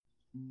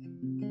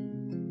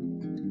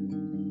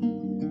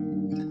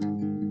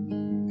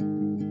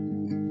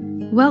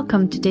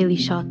Welcome to Daily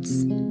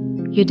Shots,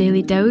 your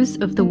daily dose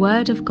of the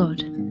Word of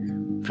God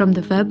from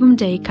the Verbum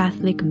Dei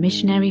Catholic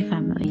Missionary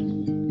Family.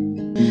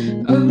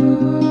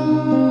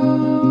 Oh,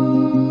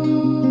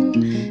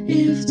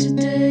 if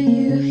today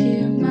you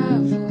hear my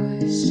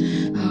voice,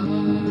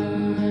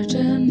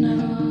 harden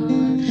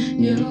not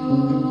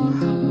your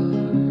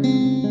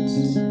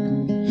hearts,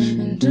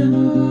 and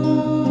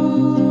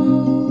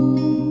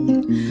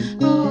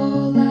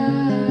all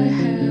I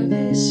have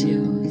is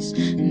yours,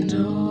 and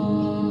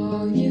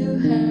all you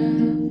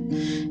have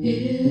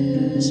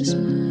is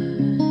mine.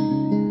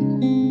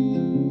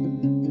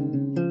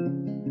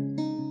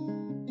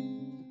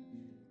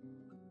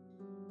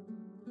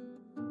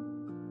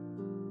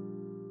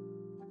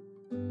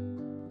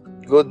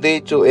 Good day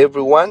to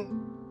everyone,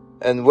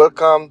 and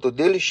welcome to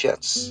Daily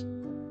Shots.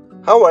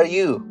 How are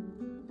you?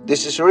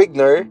 This is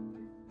Rigner,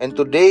 and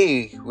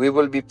today we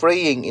will be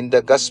praying in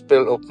the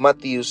Gospel of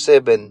Matthew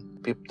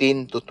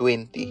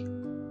 7:15-20.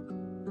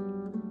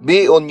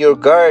 Be on your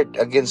guard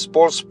against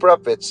false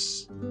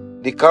prophets.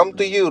 They come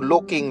to you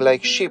looking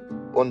like sheep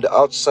on the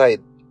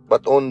outside,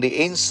 but on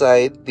the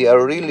inside they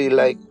are really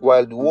like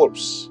wild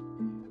wolves.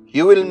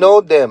 You will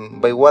know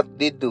them by what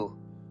they do.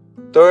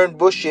 Thorn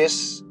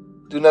bushes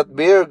do not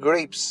bear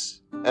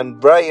grapes, and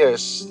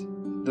briars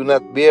do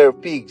not bear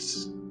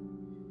figs.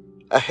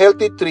 A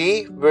healthy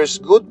tree bears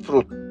good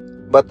fruit,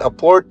 but a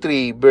poor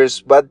tree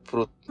bears bad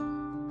fruit.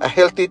 A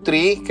healthy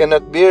tree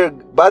cannot bear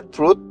bad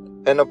fruit,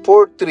 and a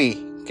poor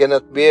tree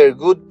cannot bear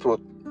good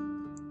fruit.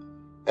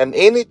 And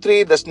any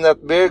tree does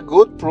not bear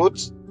good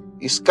fruits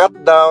is cut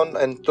down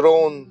and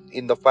thrown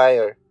in the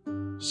fire.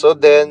 So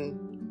then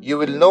you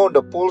will know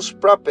the false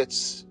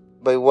prophets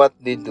by what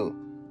they do.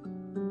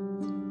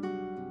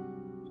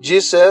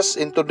 Jesus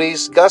in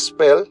today's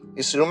gospel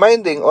is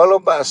reminding all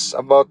of us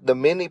about the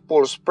many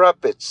false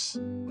prophets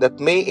that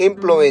may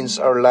influence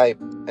our life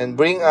and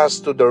bring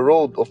us to the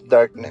road of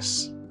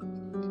darkness.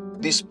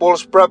 These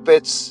false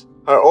prophets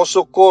are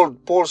also called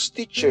false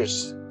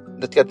teachers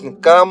that can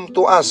come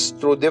to us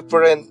through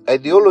different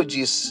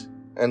ideologies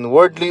and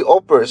worldly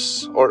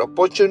offers or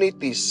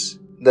opportunities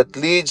that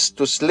leads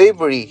to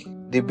slavery,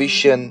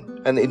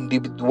 division, and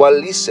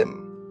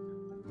individualism.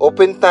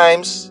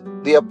 Oftentimes,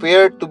 they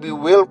appear to be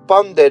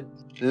well-founded,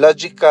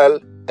 logical,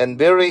 and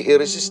very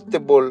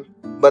irresistible,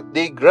 but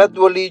they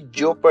gradually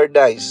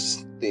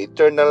jeopardize the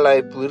eternal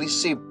life we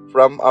receive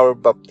from our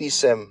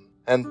baptism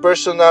and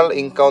personal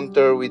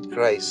encounter with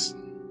Christ.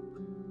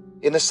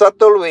 In a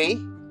subtle way,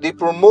 they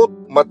promote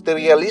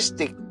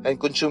materialistic and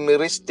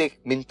consumeristic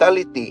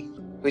mentality,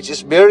 which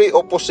is very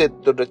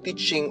opposite to the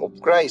teaching of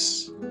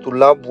Christ to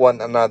love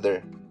one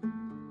another.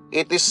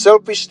 It is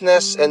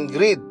selfishness and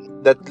greed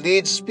that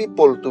leads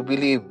people to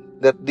believe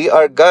that they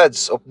are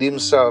gods of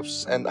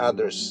themselves and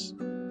others.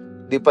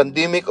 The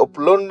pandemic of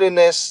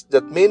loneliness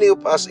that many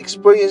of us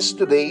experience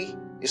today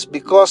is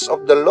because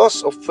of the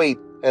loss of faith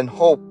and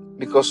hope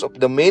because of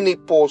the many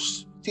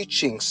false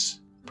teachings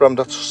from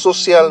the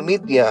social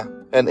media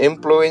and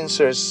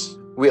influencers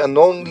we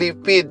unknowingly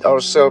feed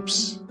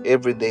ourselves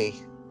every day.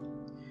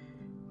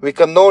 We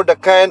can know the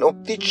kind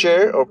of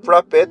teacher or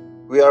prophet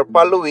we are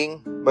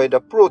following by the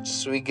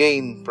fruits we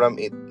gain from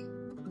it.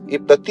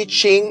 If the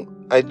teaching,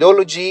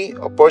 ideology,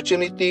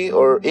 opportunity,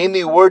 or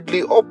any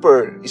worldly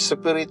offer is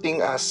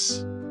separating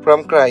us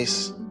from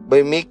Christ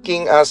by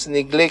making us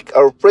neglect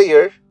our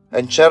prayer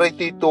and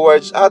charity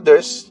towards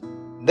others,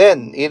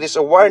 then it is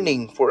a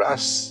warning for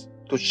us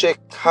to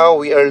check how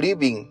we are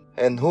living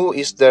and who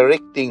is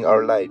directing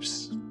our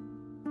lives.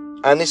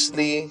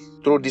 Honestly,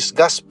 through this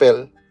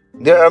gospel,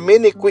 there are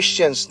many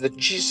questions that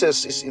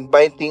Jesus is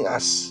inviting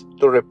us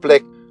to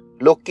reflect,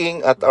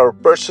 looking at our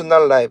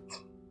personal life,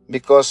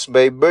 because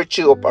by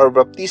virtue of our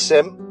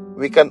baptism,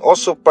 we can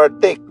also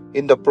partake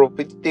in the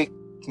prophetic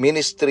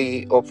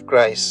ministry of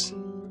Christ.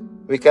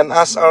 We can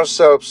ask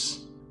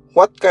ourselves,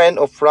 what kind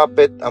of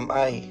prophet am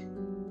I?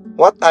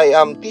 What I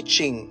am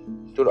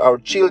teaching to our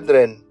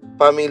children,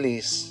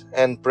 families,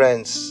 and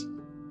friends?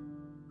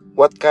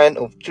 What kind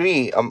of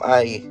tree am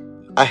I?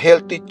 A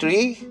healthy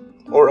tree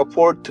or a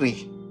poor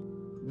tree?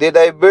 Did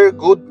I bear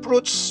good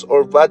fruits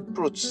or bad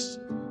fruits?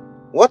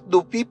 What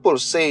do people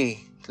say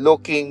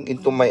looking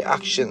into my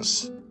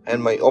actions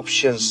and my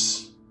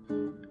options?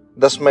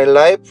 Does my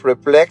life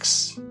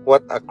reflect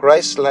what a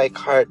Christ-like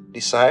heart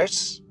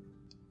desires?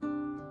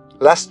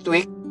 Last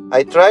week,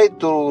 I tried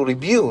to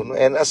review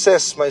and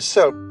assess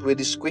myself with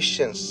these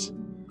questions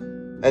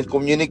and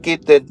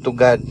communicated to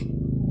God.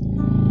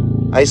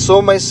 I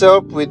saw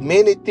myself with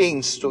many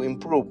things to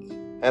improve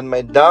and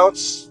my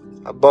doubts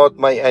about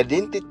my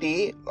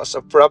identity as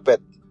a prophet.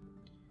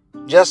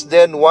 Just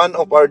then, one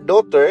of our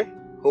daughter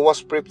who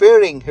was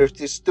preparing her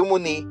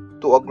testimony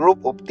to a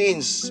group of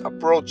teens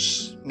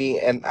approached me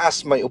and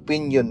asked my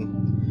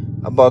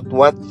opinion about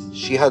what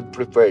she had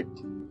prepared.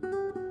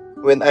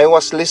 When I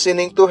was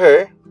listening to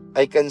her,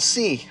 I can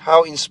see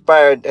how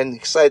inspired and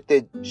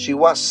excited she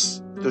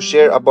was to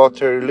share about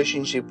her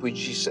relationship with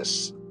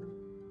Jesus.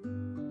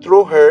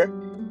 Through her,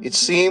 It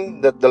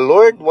seemed that the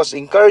Lord was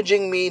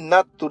encouraging me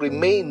not to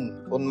remain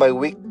on my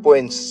weak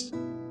points,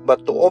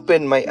 but to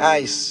open my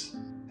eyes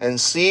and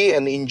see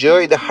and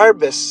enjoy the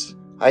harvest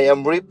I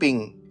am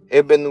reaping,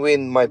 even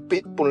when my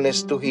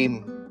faithfulness to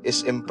Him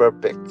is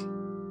imperfect.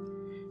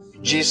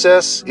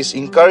 Jesus is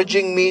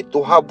encouraging me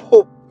to have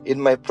hope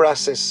in my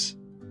process,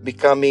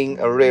 becoming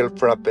a real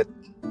prophet.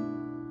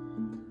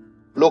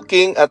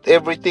 Looking at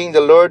everything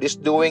the Lord is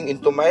doing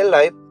into my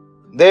life,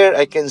 there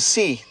I can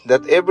see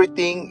that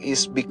everything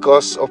is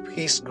because of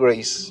His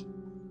grace.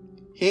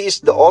 He is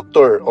the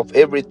author of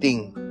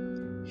everything.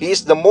 He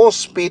is the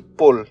most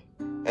faithful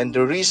and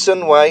the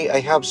reason why I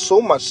have so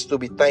much to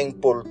be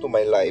thankful to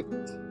my life.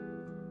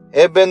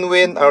 Even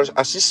when our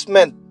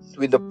assessment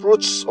with the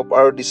fruits of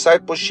our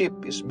discipleship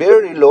is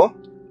very low,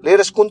 let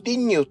us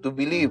continue to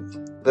believe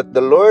that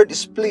the Lord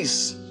is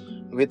pleased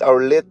with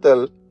our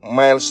little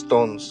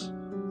milestones.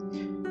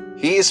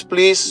 He is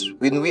pleased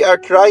when we are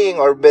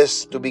trying our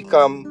best to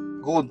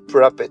become good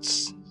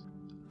prophets.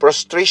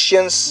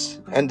 Frustrations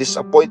and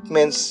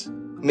disappointments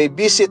may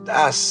visit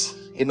us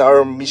in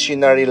our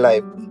missionary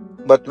life,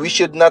 but we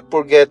should not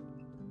forget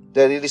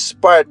that it is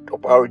part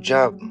of our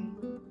job.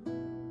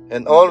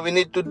 And all we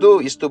need to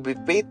do is to be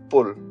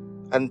faithful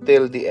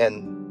until the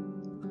end.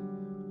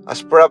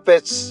 As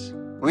prophets,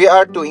 we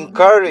are to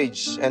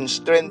encourage and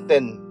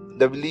strengthen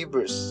the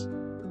believers.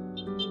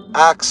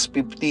 Acts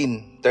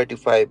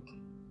 15:35.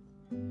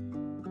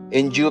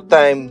 In due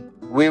time,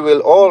 we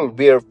will all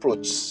bear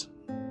fruits.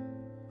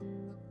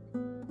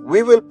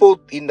 We will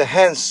put in the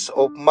hands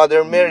of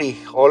Mother Mary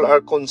all our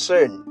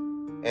concern,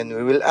 and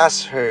we will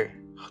ask her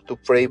to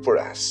pray for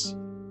us.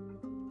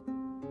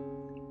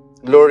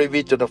 Glory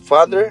be to the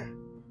Father,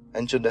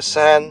 and to the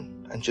Son,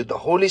 and to the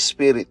Holy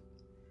Spirit,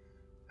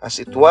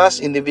 as it was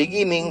in the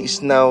beginning,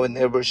 is now, and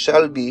ever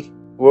shall be,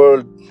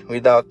 world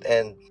without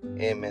end.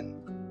 Amen.